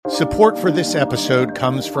Support for this episode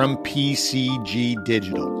comes from PCG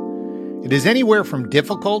Digital. It is anywhere from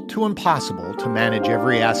difficult to impossible to manage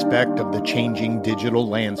every aspect of the changing digital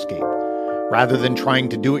landscape. Rather than trying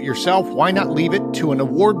to do it yourself, why not leave it to an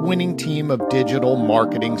award-winning team of digital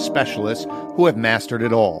marketing specialists who have mastered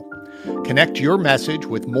it all? Connect your message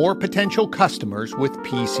with more potential customers with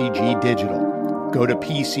PCG Digital. Go to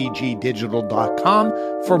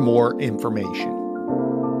pcgdigital.com for more information.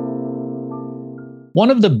 One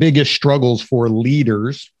of the biggest struggles for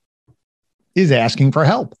leaders is asking for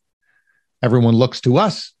help. Everyone looks to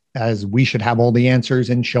us as we should have all the answers,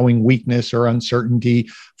 and showing weakness or uncertainty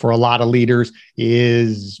for a lot of leaders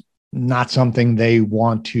is not something they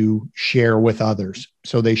want to share with others.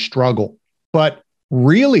 So they struggle. But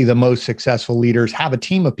really, the most successful leaders have a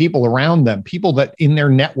team of people around them, people that in their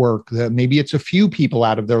network, that maybe it's a few people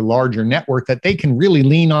out of their larger network that they can really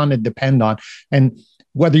lean on and depend on. And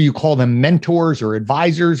whether you call them mentors or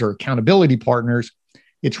advisors or accountability partners,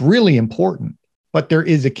 it's really important. But there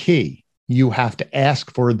is a key. You have to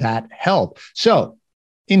ask for that help. So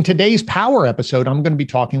in today's Power episode, I'm going to be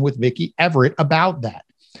talking with Vickie Everett about that.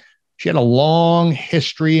 She had a long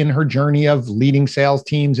history in her journey of leading sales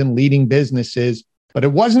teams and leading businesses, but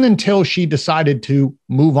it wasn't until she decided to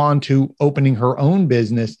move on to opening her own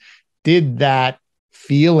business did that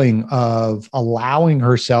feeling of allowing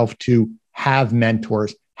herself to have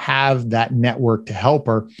mentors, have that network to help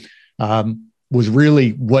her, was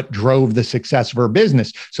really what drove the success of her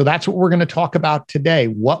business. So that's what we're going to talk about today.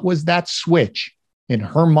 What was that switch in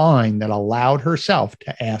her mind that allowed herself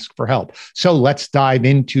to ask for help? So let's dive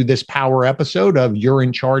into this Power episode of You're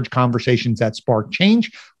in Charge: Conversations That Spark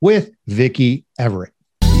Change with Vickie Everett.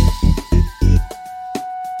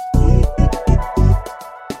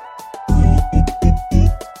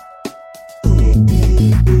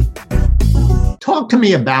 Talk to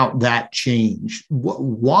me about that change.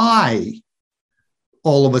 Why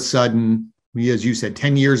all of a sudden, as you said,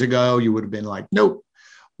 10 years ago, you would have been like, nope.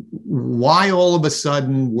 Why all of a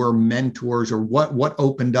sudden were mentors, or what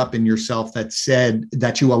opened up in yourself that said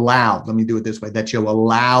that you allowed, let me do it this way, that you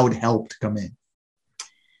allowed help to come in?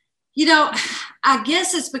 You know, I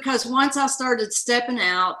guess it's because once I started stepping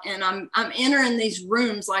out and I'm entering these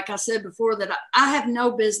rooms, like I said before, that I have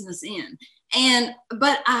no business in.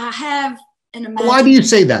 But I have an imagination. Why do you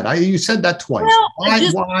say that? You said that twice. Well,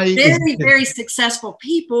 why very successful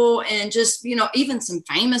people, and just, even some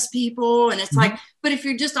famous people. And it's like, but if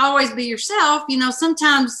you just always be yourself,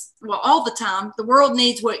 sometimes, all the time, the world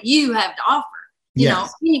needs what you have to offer.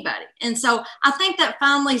 Anybody. And so I think that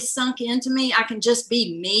finally sunk into me. I can just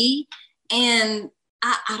be me. And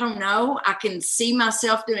I don't know, I can see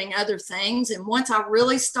myself doing other things. And once I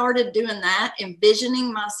really started doing that,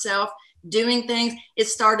 envisioning myself doing things, it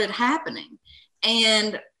started happening.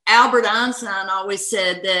 And Albert Einstein always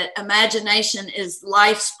said that imagination is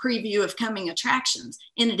life's preview of coming attractions.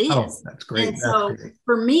 And it is. Oh, that's great. And so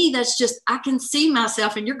for me, that's just, I can see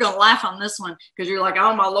myself, and you're going to laugh on this one because you're like,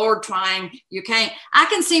 oh my Lord, Twang, you can't. I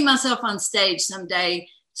can see myself on stage someday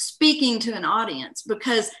speaking to an audience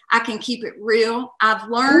because I can keep it real. I've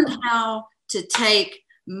learned how to take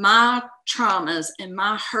my traumas and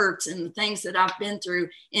my hurts and the things that I've been through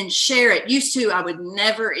and share it. Used to, I would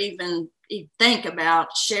never even think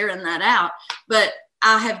about sharing that out, but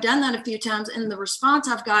I have done that a few times, and the response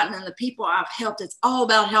I've gotten and the people I've helped, it's all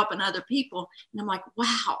about helping other people. And I'm like,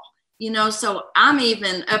 wow, so I'm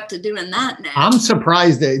even up to doing that now. I'm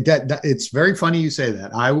surprised that it's very funny you say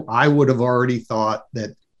that. I would have already thought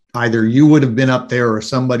that either you would have been up there or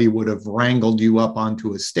somebody would have wrangled you up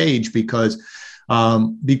onto a stage because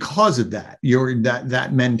of that,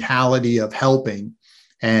 that mentality of helping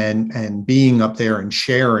and being up there and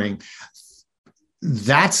sharing.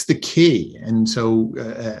 That's the key. And so,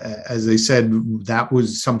 as I said, that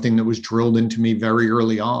was something that was drilled into me very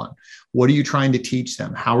early on. What are you trying to teach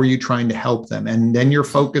them? How are you trying to help them? And then your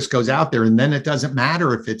focus goes out there. And then it doesn't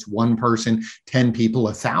matter if it's one person, 10 people,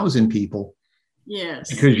 1,000 people.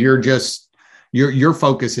 Yes. Because your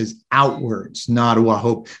focus is outwards, not a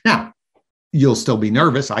hope. Now, you'll still be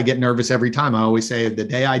nervous. I get nervous every time. I always say the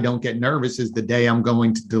day I don't get nervous is the day I'm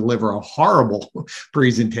going to deliver a horrible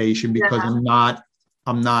presentation because I'm not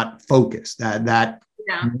focused. That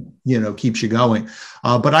keeps you going.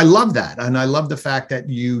 But I love that. And I love the fact that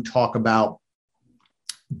you talk about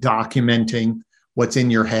documenting what's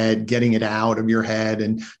in your head, getting it out of your head,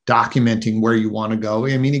 and documenting where you want to go.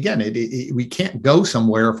 I mean, again, we can't go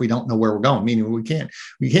somewhere if we don't know where we're going. Meaning we can't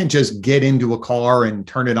just get into a car and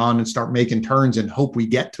turn it on and start making turns and hope we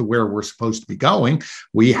get to where we're supposed to be going.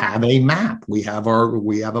 We have a map. We have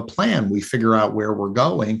a plan. We figure out where we're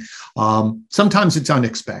going. Sometimes it's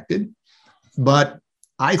unexpected, but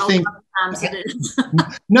I A think lot of times it is.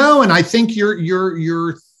 no, and I think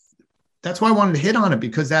that's why I wanted to hit on it,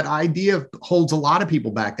 because that idea holds a lot of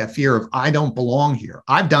people back, that fear of, I don't belong here.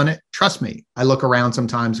 I've done it. Trust me. I look around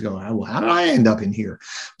sometimes and go, well, how did I end up in here?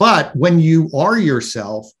 But when you are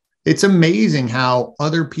yourself, it's amazing how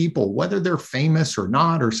other people, whether they're famous or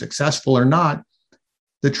not, or successful or not,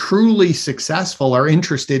 the truly successful are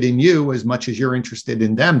interested in you as much as you're interested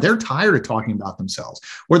in them. They're tired of talking about themselves,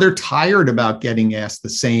 or they're tired about getting asked the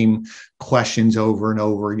same questions over and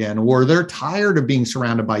over again, or they're tired of being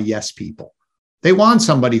surrounded by yes people. They want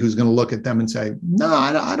somebody who's going to look at them and say, no,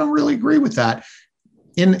 I don't really agree with that.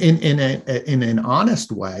 In an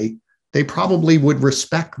honest way, they probably would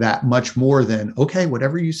respect that much more than, okay,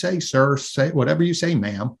 whatever you say, sir, say whatever you say,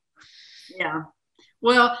 ma'am. Yeah.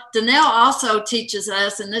 Well, Danelle also teaches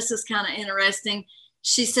us, and this is kind of interesting.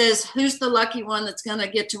 She says, who's the lucky one that's going to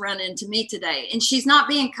get to run into me today? And she's not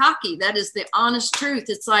being cocky. That is the honest truth.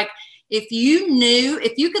 It's like, if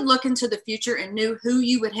you could look into the future and knew who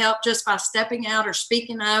you would help just by stepping out or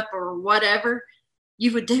speaking up or whatever,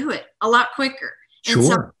 you would do it a lot quicker. And sure.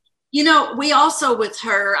 So, we also with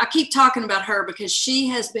her, I keep talking about her because she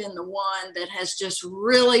has been the one that has just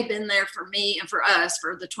really been there for me and for us,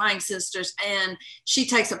 for the Twang sisters. And she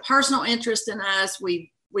takes a personal interest in us.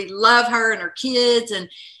 We love her and her kids. And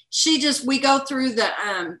we go through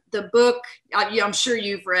the book. I'm sure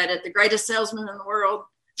you've read it, The Greatest Salesman in the World.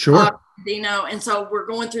 Sure. And so we're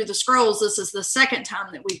going through the scrolls. This is the second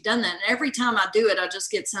time that we've done that. And every time I do it, I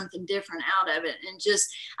just get something different out of it. And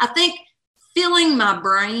I think filling my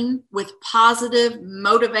brain with positive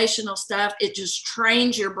motivational stuff, it just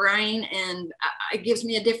trains your brain, and it gives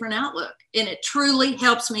me a different outlook. And it truly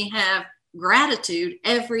helps me have gratitude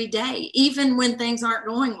every day. Even when things aren't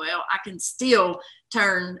going well, I can still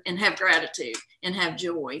turn and have gratitude and have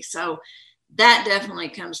joy. So that definitely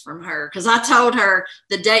comes from her, because I told her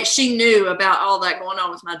the day she knew about all that going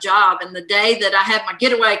on with my job, and the day that I had my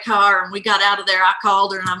getaway car and we got out of there, I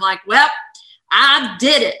called her and I'm like, well, I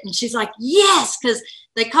did it. And she's like, yes, because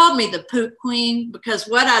they called me the poop queen, because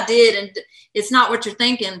what I did, and it's not what you're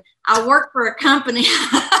thinking. I worked for a company.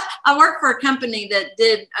 I worked for a company that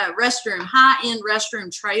did high-end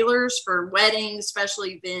restroom trailers for weddings, special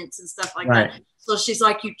events and stuff like that. So she's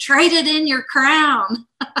like, you traded in your crown.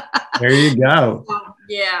 There you go.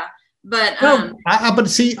 Yeah. But but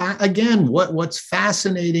see, again, what's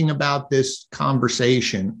fascinating about this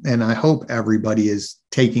conversation, and I hope everybody is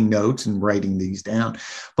taking notes and writing these down,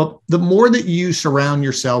 but the more that you surround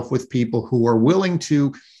yourself with people who are willing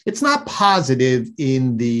to, it's not positive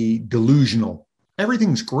in the delusional,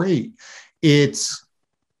 everything's great.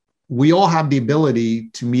 We all have the ability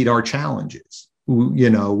to meet our challenges.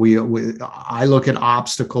 I look at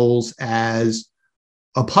obstacles as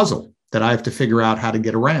a puzzle that I have to figure out how to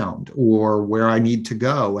get around, or where I need to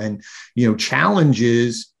go. And,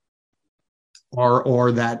 challenges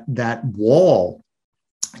are that wall.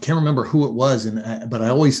 I can't remember who it was, but I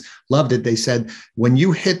always loved it. They said, when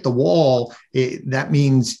you hit the wall, that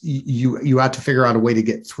means you have to figure out a way to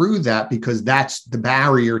get through that, because that's the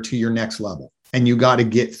barrier to your next level. And you got to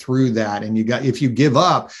get through that. And if you give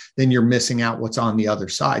up, then you're missing out what's on the other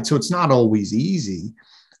side. So it's not always easy,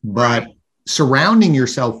 but surrounding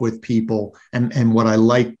yourself with people, and what I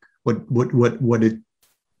like, what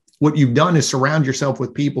you've done is surround yourself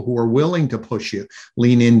with people who are willing to push you,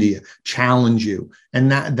 lean into you, challenge you.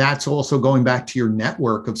 And that's also going back to your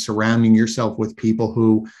network of surrounding yourself with people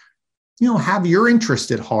who, have your interest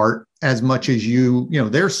at heart as much as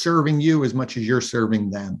they're serving you as much as you're serving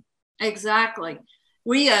them. Exactly.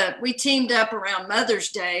 We teamed up around Mother's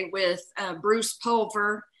Day with Bruce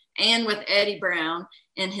Pulver and with Eddie Brown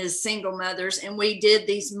and his single mothers. And we did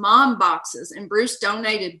these mom boxes, and Bruce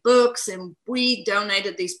donated books, and we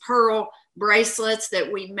donated these pearl bracelets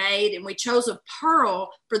that we made. And we chose a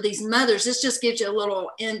pearl for these mothers. This just gives you a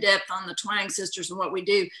little in-depth on the Twang sisters and what we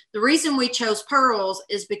do. The reason we chose pearls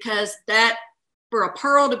is because for a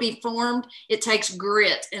pearl to be formed, it takes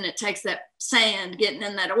grit, and it takes that sand getting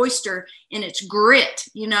in that oyster, and it's grit,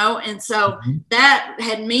 and so that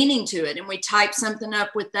had meaning to it. And we typed something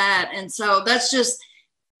up with that. And so that's just,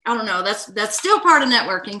 I don't know, that's still part of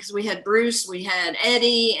networking, because we had Bruce, we had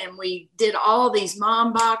Eddie, and we did all these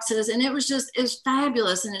mom boxes, and it's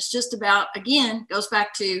fabulous. And it's just about, again, goes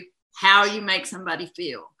back to how you make somebody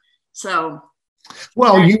feel. So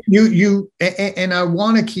well, and I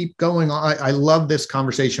want to keep going on. I love this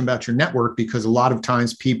conversation about your network, because a lot of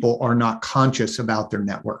times people are not conscious about their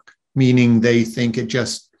network, meaning they think it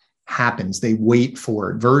just happens. They wait for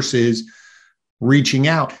it, versus reaching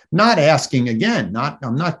out, not asking again,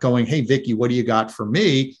 I'm not going, hey, Vickie, what do you got for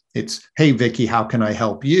me? It's, hey, Vickie, how can I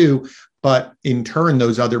help you? But in turn,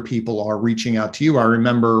 those other people are reaching out to you. I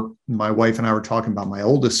remember my wife and I were talking about my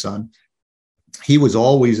oldest son. He was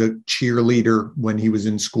always a cheerleader when he was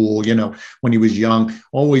in school, when he was young,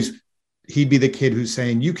 always he'd be the kid who's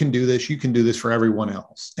saying, you can do this for everyone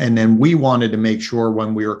else. And then we wanted to make sure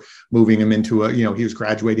when we were moving him into he was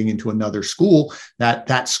graduating into another school,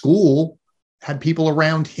 that school had people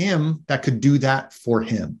around him that could do that for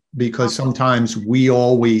him, because sometimes we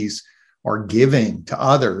always are giving to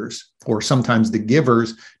others, or sometimes the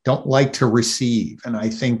givers don't like to receive. And I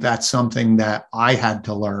think that's something that I had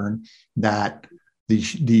to learn, that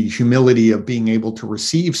the humility of being able to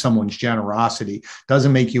receive someone's generosity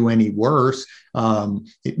doesn't make you any worse.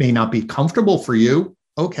 It may not be comfortable for you.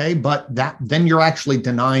 Okay. But then you're actually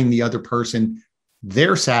denying the other person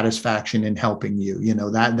their satisfaction in helping you.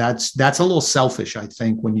 That's a little selfish, I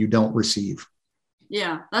think, when you don't receive.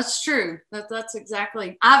 Yeah, that's true. That's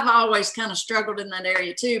exactly. I've always kind of struggled in that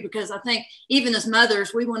area too, because I think even as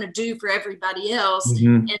mothers, we want to do for everybody else.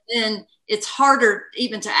 Mm-hmm. And then it's harder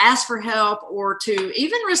even to ask for help or to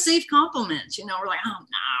even receive compliments. We're like,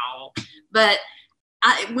 oh no. But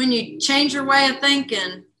when you change your way of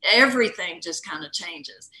thinking, everything just kind of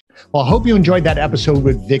changes. Well, I hope you enjoyed that episode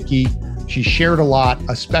with Vickie. She shared a lot,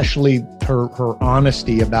 especially her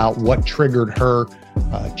honesty about what triggered her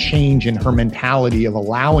change in her mentality of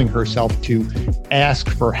allowing herself to ask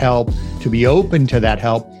for help, to be open to that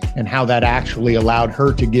help, and how that actually allowed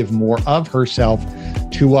her to give more of herself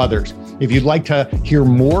to others. If you'd like to hear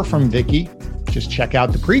more from Vickie, just check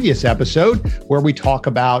out the previous episode where we talk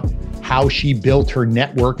about how she built her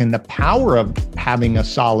network and the power of having a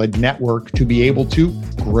solid network to be able to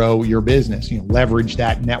grow your business, leverage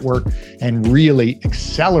that network and really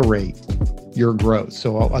accelerate your growth.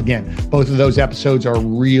 So again, both of those episodes are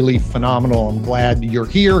really phenomenal. I'm glad you're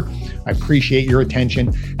here. I appreciate your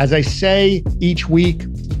attention. As I say each week,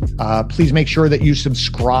 please make sure that you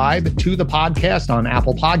subscribe to the podcast on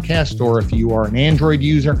Apple Podcasts, or if you are an Android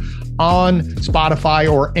user, on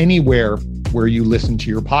Spotify or anywhere where you listen to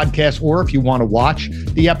your podcast. Or if you want to watch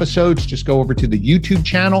the episodes, just go over to the YouTube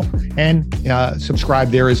channel and subscribe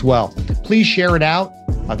there as well. Please share it out.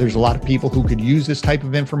 There's a lot of people who could use this type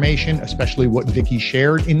of information, especially what Vickie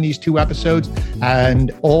shared in these 2 episodes.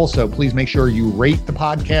 And also, please make sure you rate the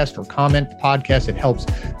podcast or comment the podcast. It helps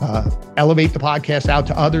elevate the podcast out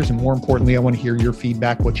to others. And more importantly, I want to hear your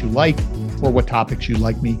feedback, what you like, or what topics you'd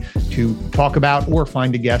like me to talk about, or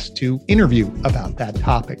find a guest to interview about that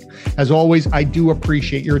topic. As always, I do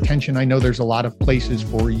appreciate your attention. I know there's a lot of places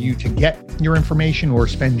for you to get your information or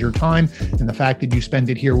spend your time. And the fact that you spend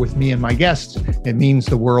it here with me and my guests, it means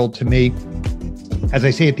the world to me. As I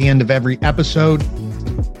say at the end of every episode,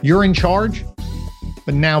 you're in charge.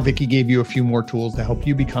 But now Vickie gave you a few more tools to help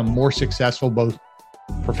you become more successful, both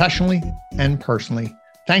professionally and personally.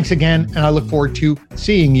 Thanks again, and I look forward to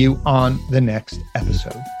seeing you on the next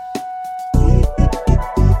episode.